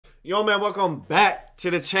Yo, man, welcome back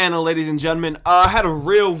to the channel, ladies and gentlemen. I had a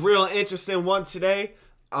real interesting one today.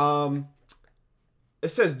 It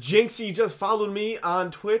says Jinxie just followed me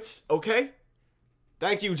on Twitch. Okay,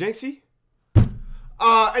 thank you, Jinxie.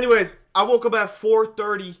 Anyways, I woke up at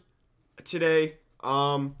 4:30 today.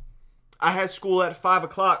 I had school at 5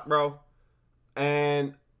 o'clock, bro,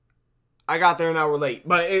 and I got there an hour late.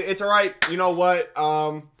 But it's all right. You know what?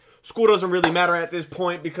 School doesn't really matter at this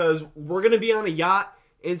point because we're gonna be on a yacht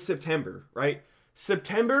in September, right?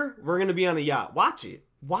 September, we're gonna be on a yacht. Watch it.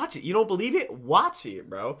 Watch it. You don't believe it? Watch it,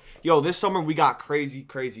 bro. Yo, this summer we got crazy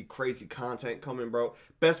content coming, bro.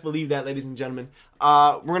 Best believe that, ladies and gentlemen.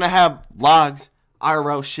 We're gonna have vlogs,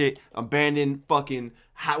 IRL shit, abandoned fucking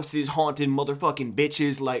houses, haunted motherfucking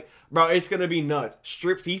bitches. Like, bro, it's gonna be nuts.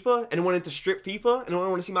 Strip FIFA? Anyone into strip FIFA?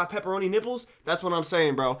 Anyone want to see my pepperoni nipples? That's what I'm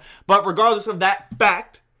saying, bro. But regardless of that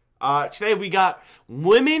fact, today we got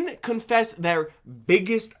women confess their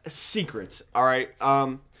biggest secrets. All right.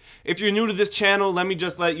 If you're new to this channel, let me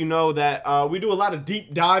just let you know that we do a lot of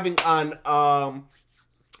deep diving on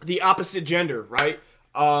the opposite gender, right?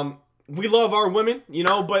 We love our women, you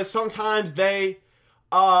know, but sometimes they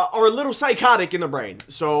are a little psychotic in the brain.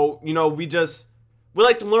 So, you know, we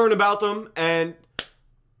like to learn about them and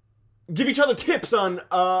give each other tips on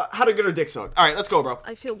how to get our dick sucked. All right, let's go, bro.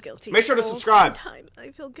 I feel guilty. Make sure to subscribe. I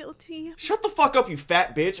feel guilty. Shut the fuck up, you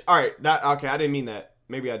fat bitch. All right, okay, I didn't mean that.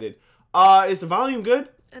 Maybe I did. Is the volume good?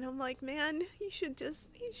 And I'm like, man, he should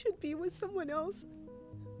be with someone else.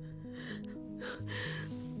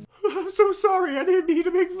 I'm so sorry. I didn't mean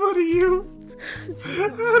to make fun of you. I'm so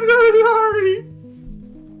sorry.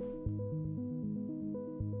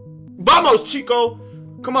 Vamos, Chico.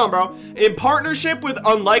 Come on, bro. In partnership with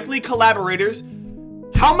unlikely collaborators.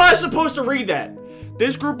 How am I supposed to read that?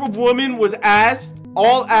 This group of women was asked,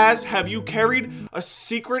 have you carried a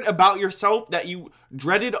secret about yourself that you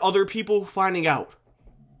dreaded other people finding out?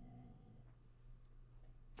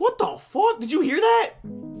 What the fuck? Did you hear that?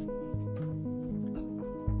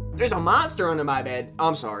 There's a monster under my bed.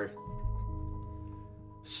 I'm sorry.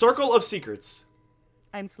 Circle of secrets.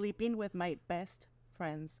 I'm sleeping with my best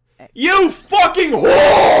friend's ex. You fucking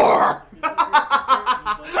whore!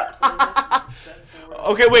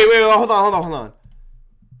 Okay, wait, hold on.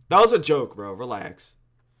 That was a joke, bro. Relax.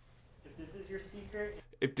 If this is your secret.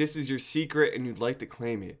 If this is your secret and you'd like to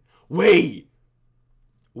claim it. Wait,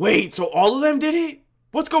 so all of them did it?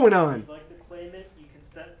 What's going on? If you'd like to claim it, you can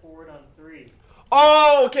step forward on 3.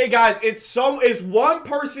 Oh, okay, guys. It's one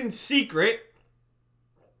person's secret.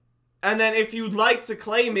 And then if you'd like to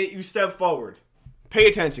claim it, you step forward. Pay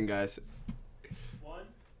attention, guys. 1,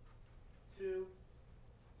 2,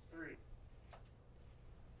 3.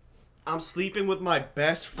 I'm sleeping with my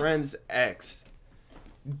best friend's ex.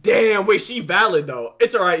 Damn, wait, she valid, though.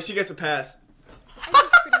 It's alright, she gets a pass. I think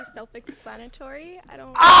it's pretty self-explanatory. I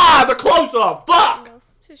don't the close-up! Fuck! What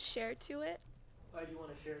else to share to it. Why do you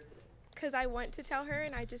want to share it today? Because I want to tell her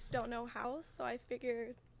and I just don't know how, so I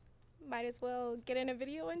figured might as well get in a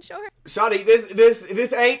video and show her. Shawty,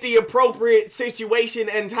 this ain't the appropriate situation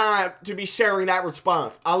and time to be sharing that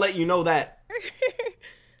response. I'll let you know that.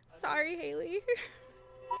 Sorry, Haley.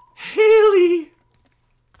 Haley!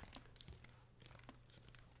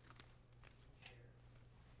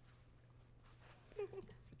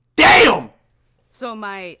 Damn! So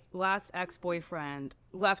my last ex-boyfriend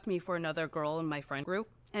left me for another girl in my friend group.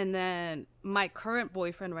 And then my current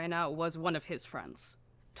boyfriend right now was one of his friends.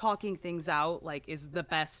 Talking things out, like, is the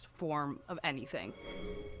best form of anything.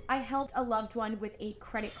 I helped a loved one with a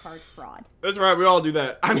credit card fraud. That's right, we all do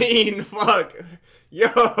that. I mean, fuck. Yo,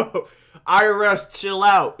 IRS, chill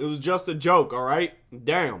out. It was just a joke, alright?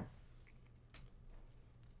 Damn.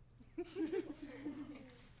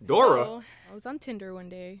 Dora. So, I was on Tinder one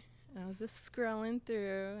day, and I was just scrolling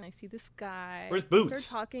through, and I see this guy. Where's Boots? We started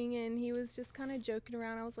talking, and he was just kind of joking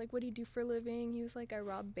around. I was like, what do you do for a living? He was like, I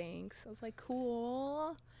rob banks. I was like,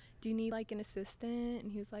 cool. Do you need, like, an assistant?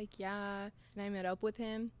 And he was like, yeah. And I met up with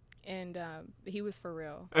him, and he was for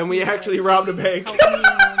real. And we actually robbed a bank. Helped me make,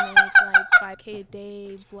 like, $5K a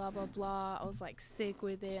day, blah, blah, blah. I was, like, sick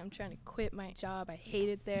with it. I'm trying to quit my job. I hate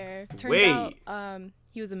it there. Turned out,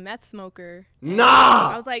 he was a meth smoker.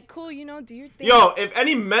 Nah! I was like, cool, you know, do your thing. Yo, if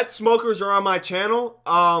any meth smokers are on my channel,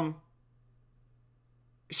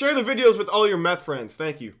 share the videos with all your meth friends.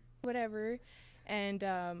 Thank you. Whatever. And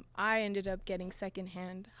I ended up getting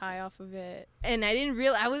secondhand high off of it, and I didn't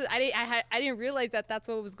realize that that's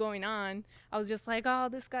what was going on. I was just like, oh,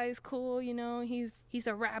 this guy is cool, you know, he's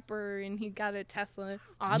a rapper and he got a Tesla.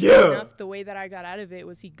 Oddly enough, the way that I got out of it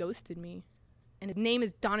was he ghosted me, and his name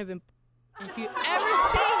is Donovan. If you ever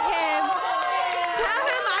see him, tell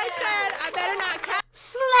him I said I better not catch.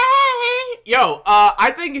 Slay! Yo,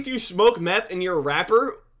 I think if you smoke meth and you're a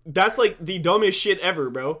rapper, that's like the dumbest shit ever,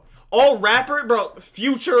 bro. All rapper, bro,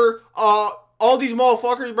 Future, all these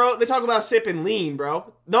motherfuckers, bro, they talk about sipping lean,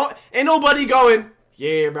 bro. No, ain't nobody going,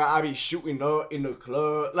 yeah, bro, I be shooting up in the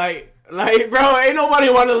club. Like, bro, ain't nobody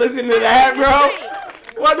want to listen to that,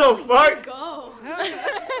 bro. What the fuck? Go. What makes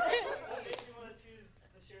you want to choose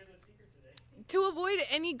to share this secret today? To avoid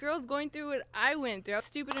any girls going through what I went through. I was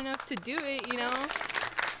stupid enough to do it, you know?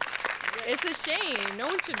 It's a shame. No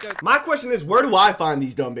one should go. My question is, where do I find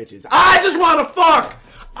these dumb bitches? I just want to fuck.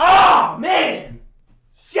 Oh, man.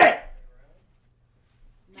 Shit.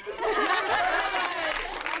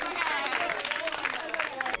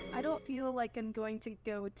 I don't feel like I'm going to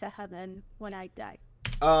go to heaven when I die.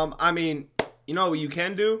 I mean, you know what you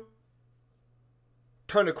can do?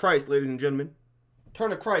 Turn to Christ, ladies and gentlemen.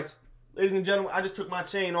 Turn to Christ. Ladies and gentlemen, I just took my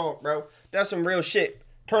chain off, bro. That's some real shit.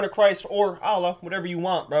 Turn to Christ or Allah, whatever you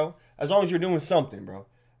want, bro. As long as you're doing something, bro.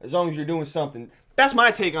 As long as you're doing something. That's my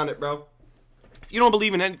take on it, bro. If you don't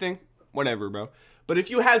believe in anything, whatever, bro. But if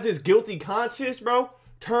you have this guilty conscience, bro,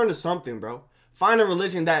 turn to something, bro. Find a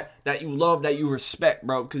religion that you love, that you respect,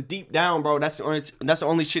 bro. Because deep down, bro, that's the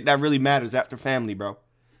only shit that really matters after family, bro.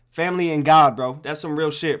 Family and God, bro. That's some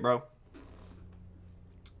real shit, bro.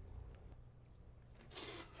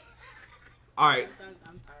 All right.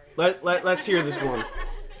 I'm sorry. Let's hear this one.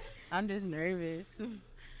 I'm just nervous.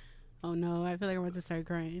 Oh no, I feel like I'm about to start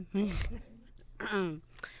crying.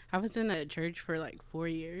 I was in a church for like 4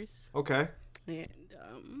 years. Okay. And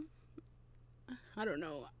I don't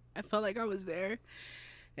know. I felt like I was there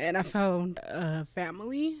and I found a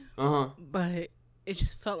family. But it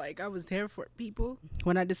just felt like I was there for people.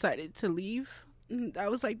 When I decided to leave, that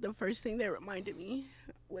was like the first thing that reminded me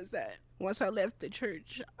was that once I left the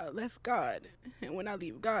church, I left God. And when I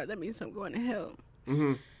leave God, that means I'm going to hell.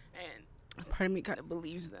 And part of me kind of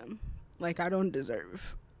believes them. Like, I don't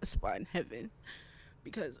deserve a spot in heaven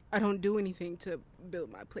because I don't do anything to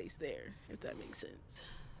build my place there, if that makes sense.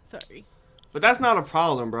 Sorry. But that's not a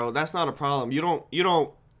problem, bro. That's not a problem. You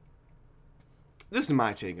don't. This is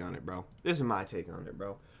my take on it, bro. This is my take on it,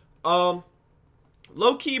 bro.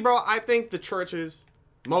 Low key, bro, I think the churches,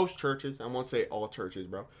 most churches, I won't say all churches,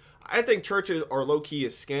 bro. I think churches are low key a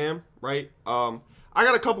scam, right? I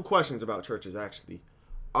got a couple questions about churches, actually.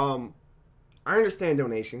 I understand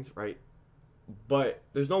donations, right? But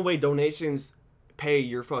there's no way donations pay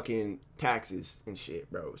your fucking taxes and shit,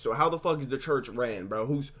 bro. So how the fuck is the church ran, bro?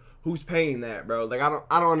 Who's paying that, bro? Like, I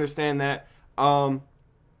don't understand that.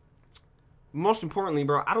 Most importantly,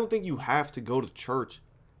 bro, I don't think you have to go to church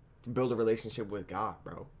to build a relationship with God,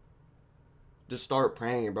 bro. Just start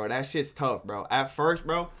praying, bro. That shit's tough, bro. At first,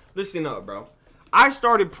 bro, listen up, bro. I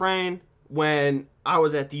started praying when I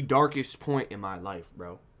was at the darkest point in my life,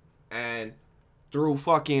 bro. And through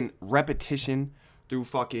fucking repetition, through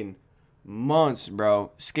fucking months,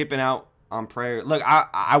 bro, skipping out on prayer. Look,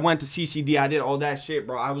 I went to CCD. I did all that shit,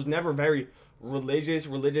 bro. I was never very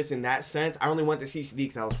religious in that sense. I only went to CCD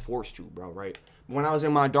because I was forced to, bro, right? When I was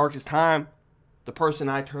in my darkest time, the person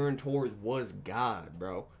I turned towards was God,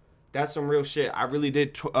 bro. That's some real shit. I really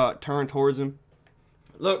did turn towards him.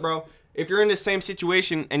 Look, bro, if you're in the same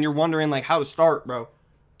situation and you're wondering, like, how to start, bro,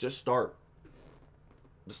 just start.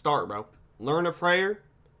 Just start, bro. Learn a prayer,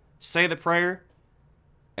 say the prayer,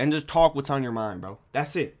 and just talk what's on your mind, bro.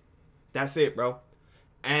 That's it. That's it, bro.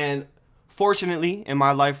 And fortunately, in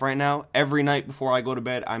my life right now, every night before I go to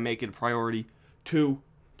bed, I make it a priority to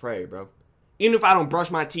pray, bro. Even if I don't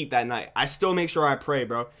brush my teeth that night, I still make sure I pray,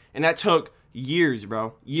 bro. And that took years,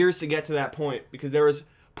 bro. Years to get to that point. Because there was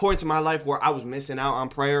points in my life where I was missing out on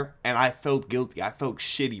prayer. And I felt guilty. I felt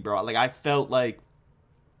shitty, bro. Like, I felt like...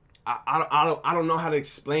 I don't know how to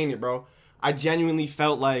explain it, bro. I genuinely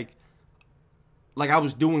felt like I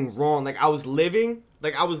was doing wrong. Like, I was living,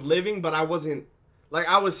 but I wasn't... Like,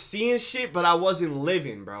 I was seeing shit, but I wasn't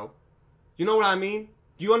living, bro. You know what I mean?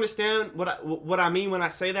 Do you understand what I mean when I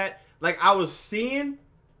say that? Like, I was seeing,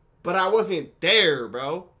 but I wasn't there,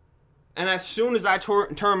 bro. And as soon as I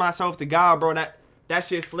turned myself to God, bro, that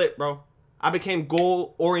shit flipped, bro. I became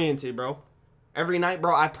goal-oriented, bro. Every night,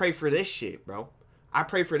 bro, I pray for this shit, bro. I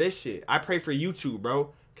pray for this shit. I pray for YouTube,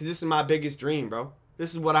 bro. Because this is my biggest dream, bro.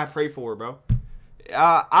 This is what I pray for, bro.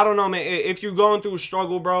 I don't know, man. If you're going through a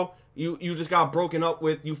struggle, bro, you just got broken up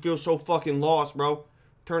with, you feel so fucking lost, bro,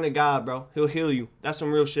 turn to God, bro. He'll heal you. That's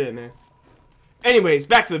some real shit, man. Anyways,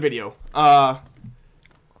 back to the video. I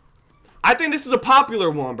think this is a popular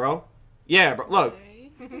one, bro. Yeah, bro. Look.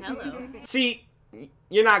 Hello. See,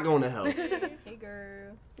 you're not going to hell. Hey,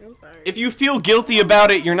 girl. I'm sorry. If you feel guilty about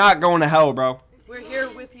it, you're not going to hell, bro. We're here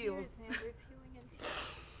with you.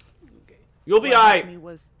 You'll be what alright. me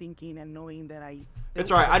was thinking and knowing that I.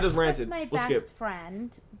 It's alright. I just ranted. My Let's best skip.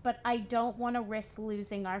 friend, but I don't want to risk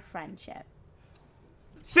losing our friendship.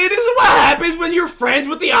 See, this is what happens when you're friends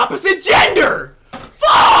with the opposite gender.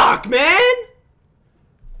 Fuck, man.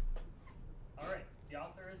 Alright, the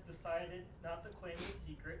author has decided not to claim the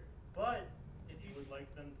secret, but if you would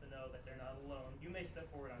like them to know that they're not alone, you may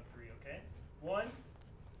step forward on 3, okay? 1,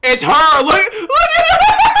 It's her. Look at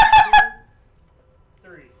her.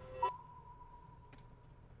 3.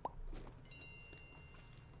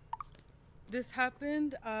 This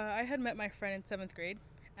happened. I had met my friend in 7th grade,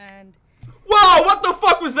 and Whoa, what the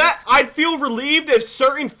fuck was that? I'd feel relieved if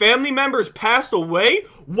certain family members passed away?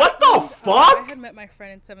 What the I fuck? had met my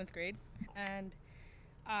friend in 7th grade, and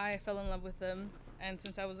I fell in love with him. And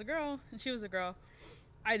since I was a girl and she was a girl,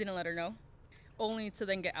 I didn't let her know, only to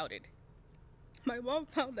then get outed. My mom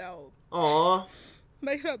found out. Aw.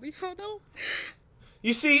 My family found out.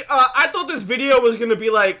 You see, I thought this video was gonna be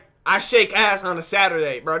like, I shake ass on a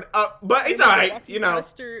Saturday, bro. But it's alright, Walking you know.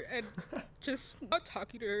 past her and just not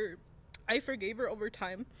talking to her. I forgave her over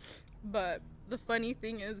time, but the funny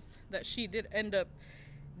thing is that she did end up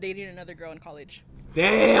dating another girl in college.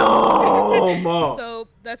 Damn! So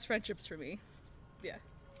that's friendships for me. Yeah.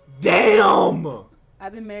 Damn!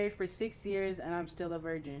 I've been married for 6 years and I'm still a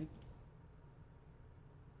virgin.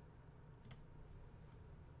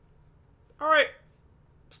 Alright.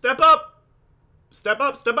 Step up. Step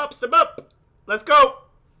up, step up, step up. Let's go.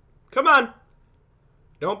 Come on.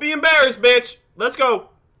 Don't be embarrassed, bitch. Let's go.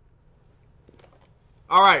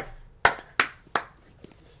 Alright.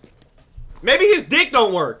 Maybe his dick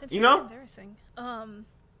don't work, It's you really know? embarrassing.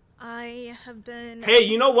 I have been Hey,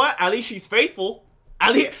 you know what? At least she's faithful.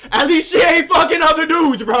 At least she ain't fucking other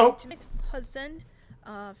dudes, bro. to my husband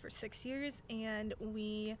for 6 years, and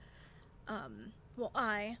we, well,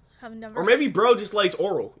 I have never Or maybe bro just likes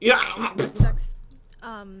oral. Yeah. had sex.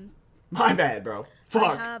 My bad, bro. I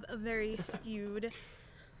Fuck. have a very skewed,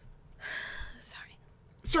 sorry,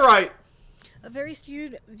 It's alright. a very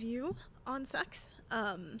skewed view on sex.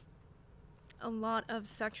 A lot of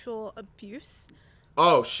sexual abuse.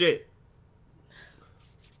 Oh, shit.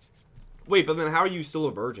 Wait, but then how are you still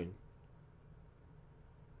a virgin?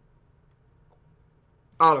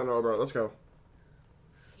 I don't know, bro. Let's go.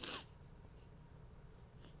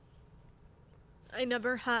 I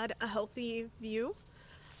never had a healthy view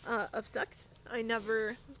of sex. I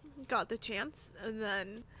never got the chance. And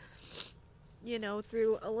then, you know,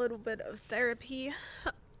 through a little bit of therapy,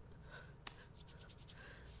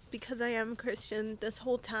 because I am Christian, this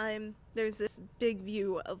whole time, there's this big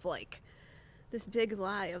view of, like, this big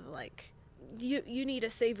lie of, like, you need to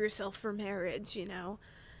save yourself for marriage, you know?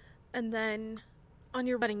 And then on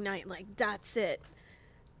your wedding night, like, that's it.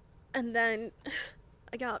 And then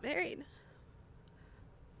I got married.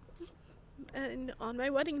 And on my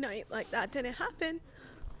wedding night, like, that didn't happen.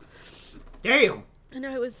 Damn. And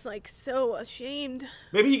I was, like, so ashamed.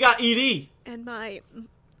 Maybe he got ED. And my,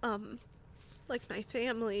 like, my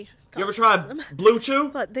family. You ever got tried them. Blue Chew?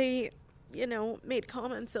 But they, you know, made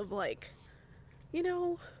comments of, like, you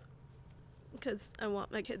know, because I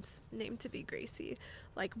want my kid's name to be Gracie.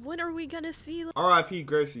 Like, when are we gonna see R.I.P.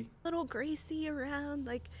 Gracie. little Gracie around?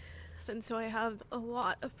 Like, and so I have a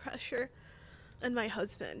lot of pressure. And my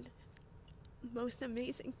husband, most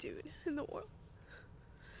amazing dude in the world.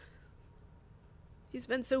 He's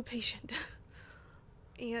been so patient.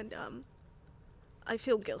 And, I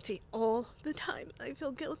feel guilty all the time. I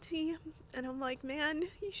feel guilty. And I'm like, man,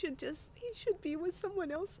 he should be with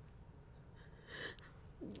someone else.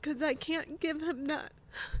 Because I can't give him that.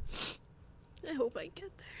 I hope I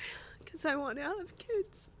get there. Because I want to have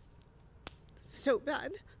kids. So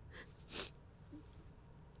bad.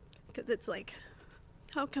 Because it's like,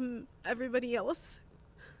 how come everybody else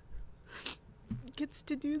gets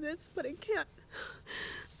to do this, but I can't?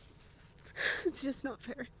 It's just not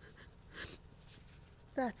fair.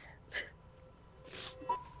 That's it.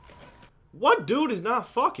 What dude is not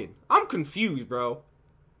fucking? I'm confused, bro.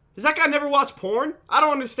 Does that guy never watch porn? I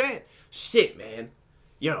don't understand. Shit, man.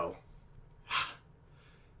 Yo.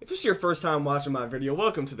 If this is your first time watching my video,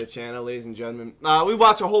 welcome to the channel, ladies and gentlemen. We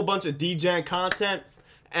watch a whole bunch of DJing content,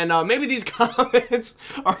 and maybe these comments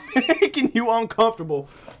are making you uncomfortable,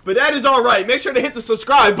 but that is alright. Make sure to hit the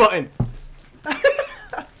subscribe button.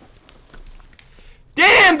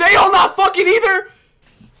 Damn, they all not fucking either?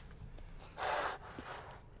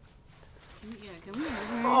 Yeah, come here.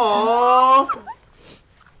 Aww.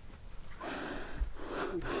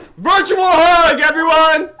 Virtual hug,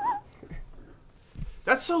 everyone!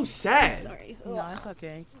 That's so sad. Sorry. No, it's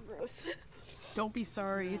okay. Gross. Don't be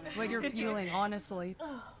sorry. It's what you're feeling, honestly.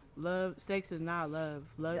 Sex is not love.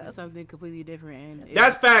 Love is something completely different. And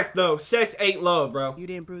That's facts, though. Sex ain't love, bro. You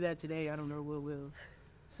didn't prove that today. I don't know what will.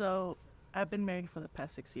 So, I've been married for the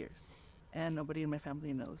past 6 years, and nobody in my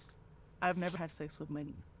family knows. I've never had sex with my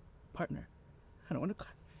partner. I don't want to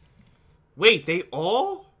cry. Wait, they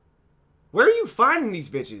all? Where are you finding these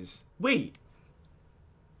bitches? Wait.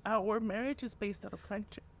 Our marriage is based on a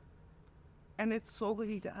friendship, and it's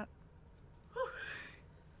solely that.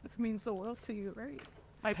 It means the world to you, right?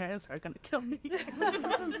 My parents are gonna kill me.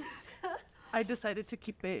 I decided to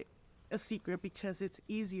keep it a secret because it's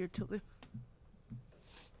easier to live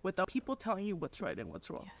without people telling you what's right and what's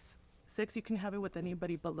wrong. Yes. Sex, you can have it with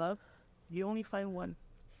anybody, but love, you only find one.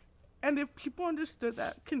 And if people understood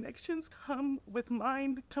that connections come with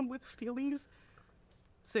mind, come with feelings,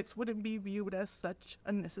 sex wouldn't be viewed as such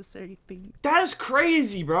a necessary thing. That's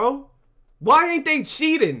crazy, bro. Why ain't they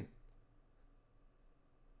cheating?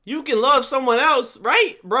 You can love someone else,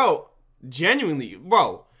 right? Bro, genuinely,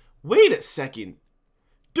 bro, wait a second.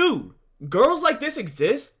 Dude, girls like this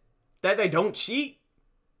exist? That they don't cheat?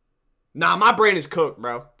 Nah, my brain is cooked,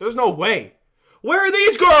 bro. There's no way. Where are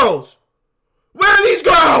these girls? Where are these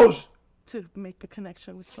girls? To make a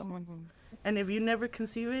connection with someone. And if you never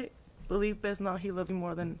conceive it, believe best now he loved you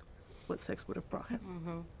more than what sex would have brought him.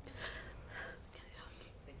 Mm-hmm.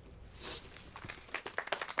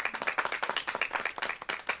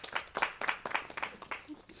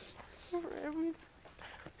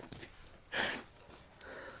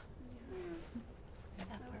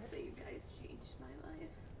 I would say you guys changed my life.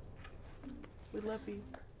 We love you.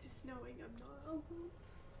 Just knowing I'm not alone.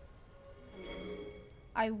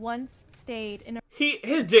 I once stayed in a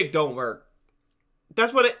His dick don't work.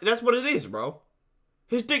 That's what it is, bro.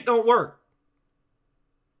 His dick don't work.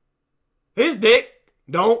 His dick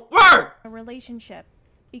don't work. relationship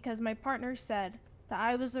because my partner said that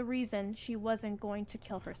I was the reason she wasn't going to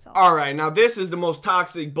kill herself. All right, now this is the most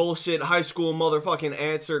toxic bullshit high school motherfucking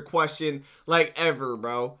answer question like ever,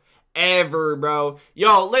 bro. Ever, bro.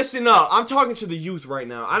 Yo, listen up. I'm talking to the youth right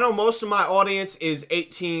now. I know most of my audience is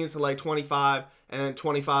 18 to like 25 and then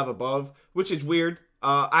 25 above, which is weird.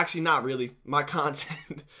 Actually, not really. My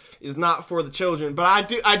content is not for the children, but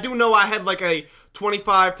I do know I had like a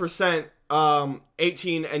 25%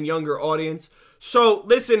 18 and younger audience. So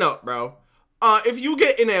listen up, bro. If you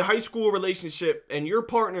get in a high school relationship and your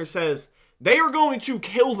partner says they are going to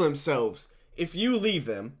kill themselves if you leave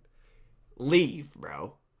them, leave,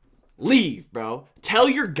 bro. Leave, bro. Tell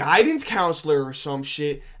your guidance counselor or some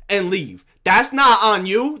shit and leave. That's not on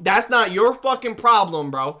you. That's not your fucking problem,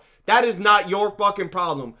 bro. That is not your fucking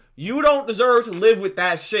problem. You don't deserve to live with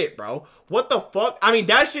that shit, bro. What the fuck? I mean,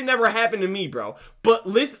 that shit never happened to me, bro. But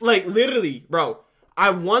listen, like, literally, bro. I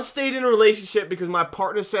once stayed in a relationship because my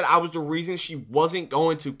partner said I was the reason she wasn't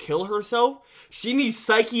going to kill herself. She needs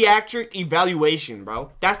psychiatric evaluation,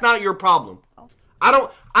 bro. That's not your problem.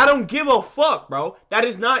 I don't give a fuck, bro. That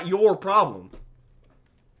is not your problem.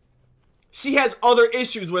 She has other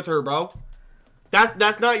issues with her, bro.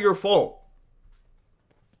 That's not your fault.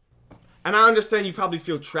 And I understand you probably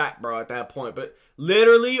feel trapped, bro, at that point. But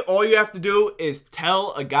literally, all you have to do is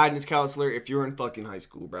tell a guidance counselor if you're in fucking high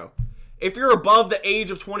school, bro. If you're above the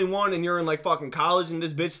age of 21 and you're in, like, fucking college and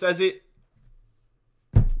this bitch says it,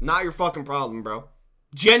 not your fucking problem, bro.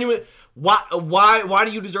 Genuine. Why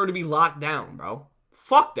do you deserve to be locked down, bro?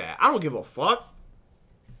 Fuck that. I don't give a fuck.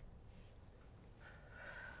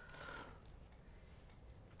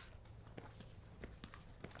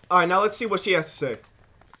 Alright, now let's see what she has to say.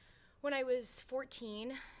 When I was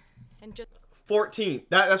 14 and just 14.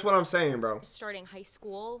 That's what I'm saying, bro. starting high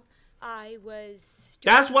school, I was...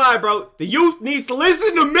 That's why, bro. The youth needs to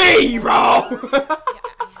listen to me, bro. Yeah,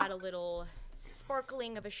 I had a little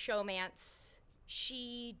sparkling of a showmance.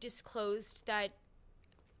 She disclosed that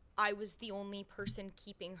I was the only person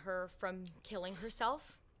keeping her from killing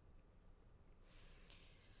herself.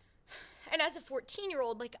 And as a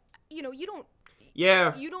 14-year-old, like, you know, you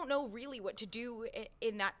don't know really what to do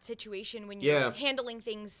in that situation when you're handling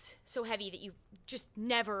things so heavy that you've just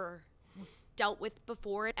never dealt with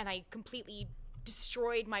before. And I completely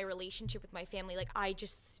destroyed my relationship with my family. Like, I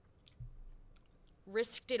just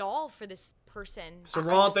risked it all for this person. It's the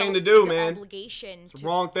wrong thing to do, man. Obligation it's the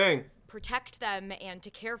wrong thing. Protect them and to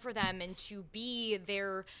care for them and to be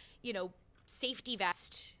their, you know, safety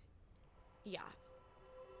vest. Yeah.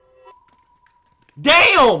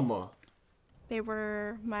 Damn! They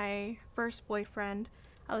were my first boyfriend.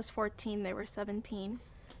 I was 14, they were 17.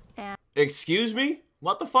 And Excuse me?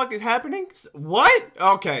 What the fuck is happening? What?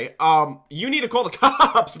 Okay, you need to call the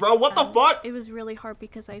cops, bro. What the fuck? it was really hard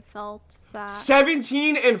because I felt that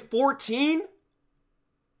 17 and 14?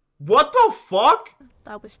 What the fuck?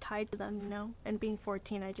 That was tied to them, you know? And being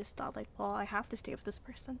 14, I just thought, like, well, I have to stay with this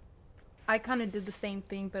person. I kind of did the same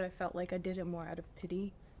thing, but I felt like I did it more out of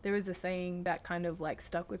pity. There was a saying that kind of like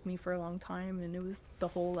stuck with me for a long time, and it was the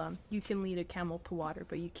whole you can lead a camel to water,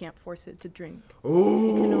 but you can't force it to drink.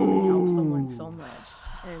 Ooh. You can only help someone so much,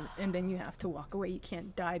 and then you have to walk away. You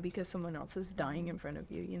can't die because someone else is dying in front of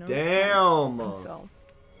you, you know? Damn. And so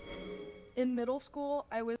in middle school,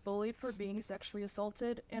 I was bullied for being sexually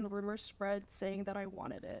assaulted, and rumors spread saying that I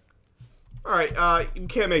wanted it. All right, you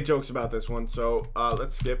can't make jokes about this one, so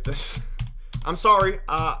let's skip this. I'm sorry.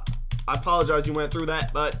 I apologize you went through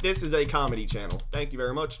that, but this is a comedy channel. Thank you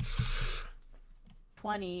very much.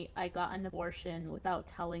 20, I got an abortion without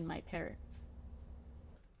telling my parents.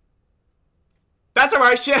 That's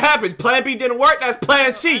alright, shit happens. Plan B didn't work, that's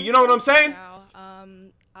plan C, you know what I'm saying? Now,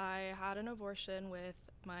 I had an abortion with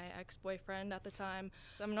my ex-boyfriend at the time.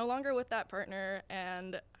 So I'm no longer with that partner,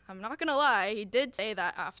 and I'm not gonna lie, he did say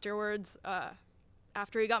that afterwards,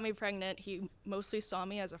 after he got me pregnant, he mostly saw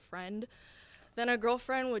me as a friend than a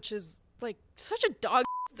girlfriend, which is like such a dog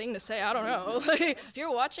thing to say. I don't know. Like, if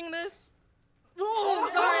you're watching this, oh,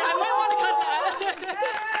 sorry, I might want to cut that.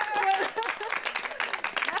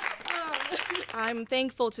 I'm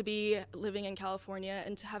thankful to be living in California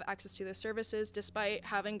and to have access to the services, despite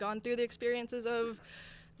having gone through the experiences of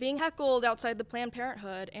being heckled outside the Planned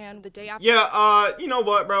Parenthood and the day after. Yeah, you know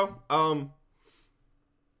what, bro?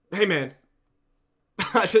 Hey, man.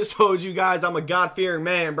 I just told you guys I'm a God-fearing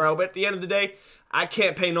man, bro. But at the end of the day, I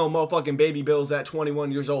can't pay no motherfucking baby bills at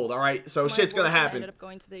 21 years old, all right? So shit's gonna happen. I ended up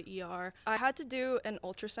going to the ER. I had to do an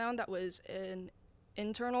ultrasound that was an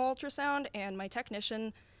internal ultrasound, and my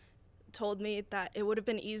technician told me that it would have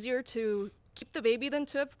been easier to keep the baby than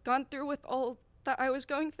to have gone through with all that I was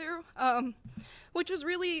going through, which was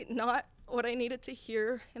really not what I needed to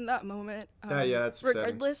hear in that moment. Yeah, that's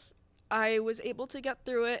regardless. I was able to get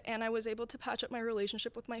through it, and I was able to patch up my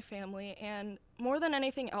relationship with my family, and more than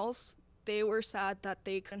anything else, they were sad that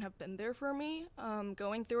they couldn't have been there for me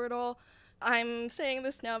going through it all. I'm saying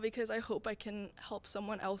this now because I hope I can help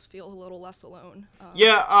someone else feel a little less alone.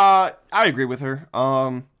 I agree with her.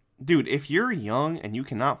 Dude, if you're young and you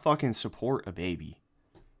cannot fucking support a baby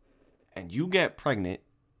and you get pregnant,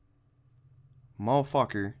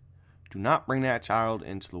 motherfucker, do not bring that child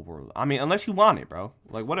into the world. I mean, unless you want it, bro.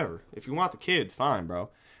 Like, whatever. If you want the kid, fine, bro.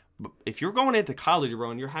 But if you're going into college,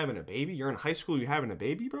 bro, and you're having a baby, you're in high school, you're having a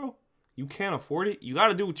baby, bro, you can't afford it. You got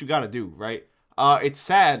to do what you got to do, right? It's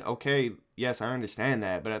sad, okay? Yes, I understand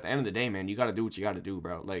that. But at the end of the day, man, you got to do what you got to do,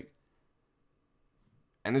 bro. Like,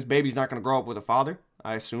 and this baby's not going to grow up with a father,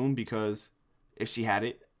 I assume, because if she had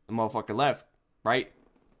it, the motherfucker left, right?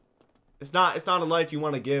 It's not a life you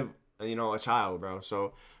want to give, you know, a child, bro.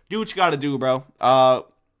 So do what you got to do, bro.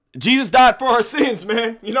 Jesus died for our sins,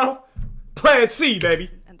 man. You know? Plan C,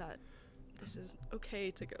 baby. And that this is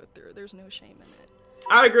okay to go through. There's no shame in it.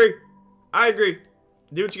 I agree. I agree.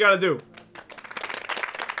 Do what you gotta do.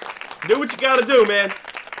 Do what you gotta do, man.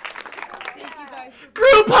 Thank you guys.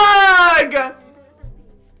 Group hug!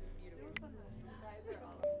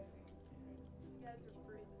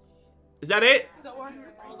 Is that it?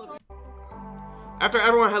 After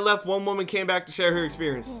everyone had left, one woman came back to share her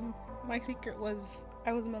experience. My secret was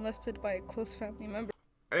I was molested by a close family member.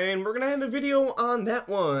 And we're gonna end the video on that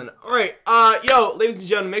one. Alright, yo, ladies and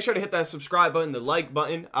gentlemen, make sure to hit that subscribe button, the like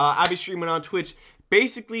button. I'll be streaming on Twitch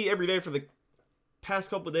basically every day for the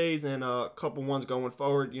past couple days and a couple ones going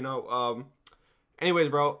forward, you know. Anyways,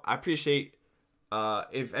 bro, I appreciate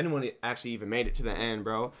if anyone actually even made it to the end,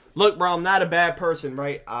 bro. Look, bro, I'm not a bad person,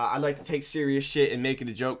 right? I like to take serious shit and make it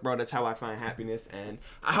a joke, bro. That's how I find happiness, and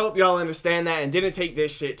I hope y'all understand that and didn't take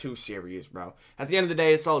this shit too serious, bro. At the end of the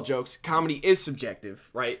day, it's all jokes. Comedy is subjective,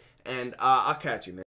 right? And I'll catch you, man.